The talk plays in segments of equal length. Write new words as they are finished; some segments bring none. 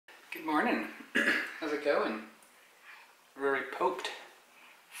Good morning. How's it going? We're pooped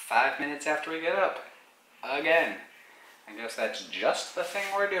 5 minutes after we get up. Again. I guess that's just the thing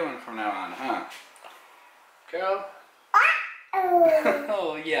we're doing from now on, huh? Girl?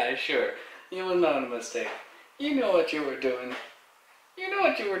 Oh yeah, sure. It was not a mistake. You know what you were doing. You know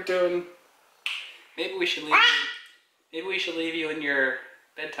what you were doing. Maybe we should leave you in your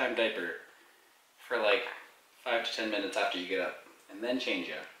bedtime diaper for like 5 to 10 minutes after you get up, and then change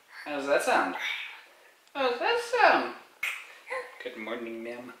you. How does that sound? How does that sound? Good morning,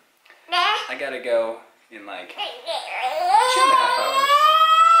 ma'am. I gotta go in like 2.5 hours.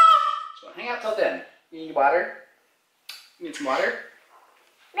 So hang out till then. You need water? You need some water?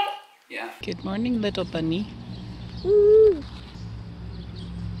 Yeah. Good morning, little bunny. Woo.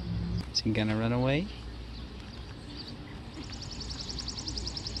 Is he gonna run away?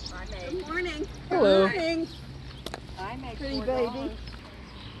 Good morning. Hello. Good morning. Hi, my pretty baby.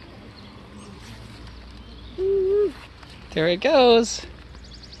 There it goes.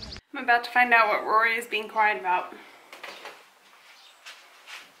 I'm about to find out what Rory is being quiet about.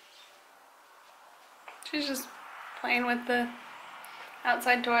 She's just playing with the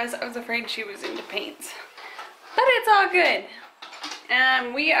outside toys. I was afraid she was into paints. But it's all good.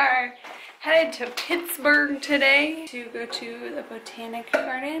 We are headed to Pittsburgh today to go to the Botanic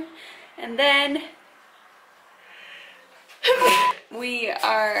Garden. And then we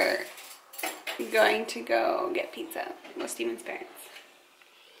are going to go get pizza with Steven's parents.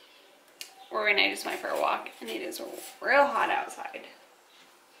 Rory and I just went for a walk, and it is real hot outside.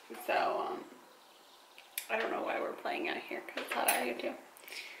 So, I don't know why we're playing out here, because it's hot out here too.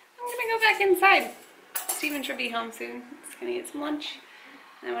 I'm gonna go back inside. Steven should be home soon. He's gonna get some lunch.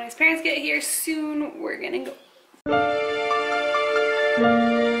 And when his parents get here soon, we're gonna go.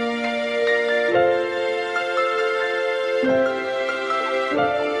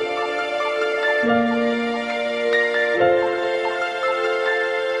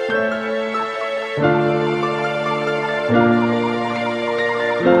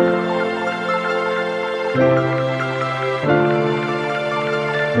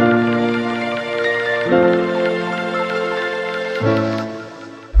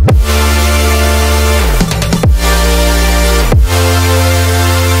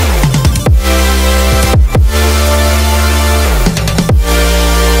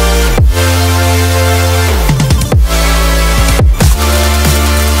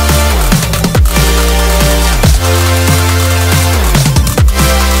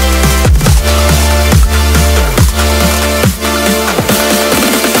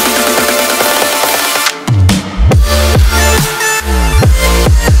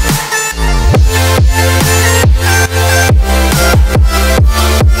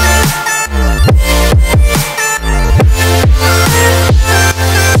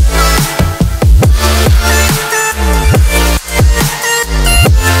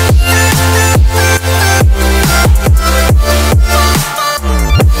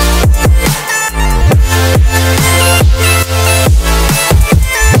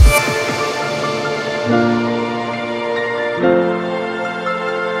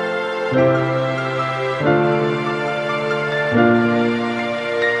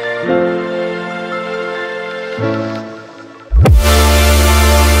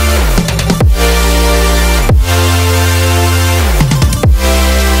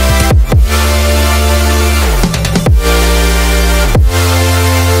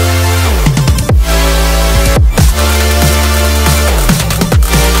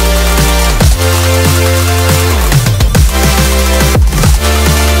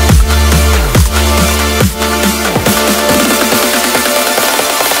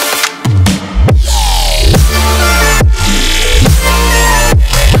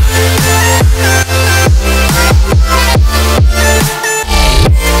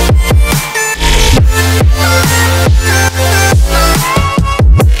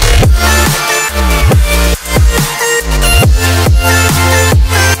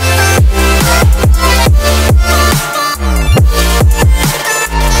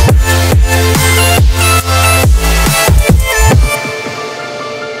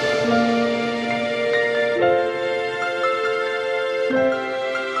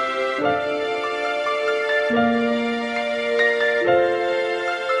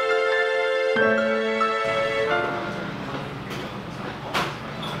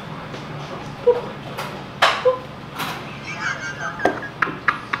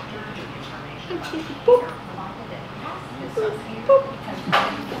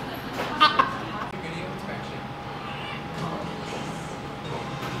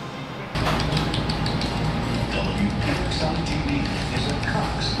 WPXI TV is a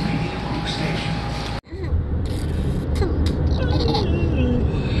Cox Media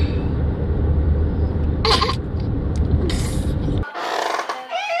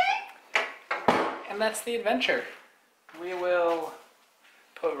that's the adventure. We will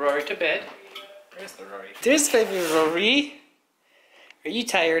put Rory to bed. Where's the Rory? There's baby Rory. Are you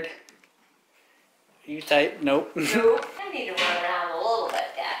tired? Are you tired? Nope. Nope. I need to run around a little bit,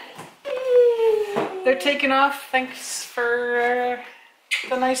 Daddy. They're taking off. Thanks for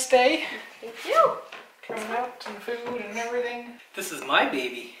the nice day. Thank you. Coming out and food and everything. This is my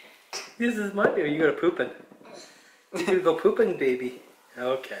baby. This is my baby. You go to pooping. You gonna go pooping, baby.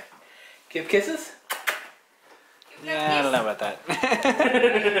 Okay. Give kisses? Yeah, I don't know about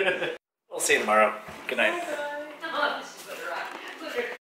that. We'll see you tomorrow. Good night.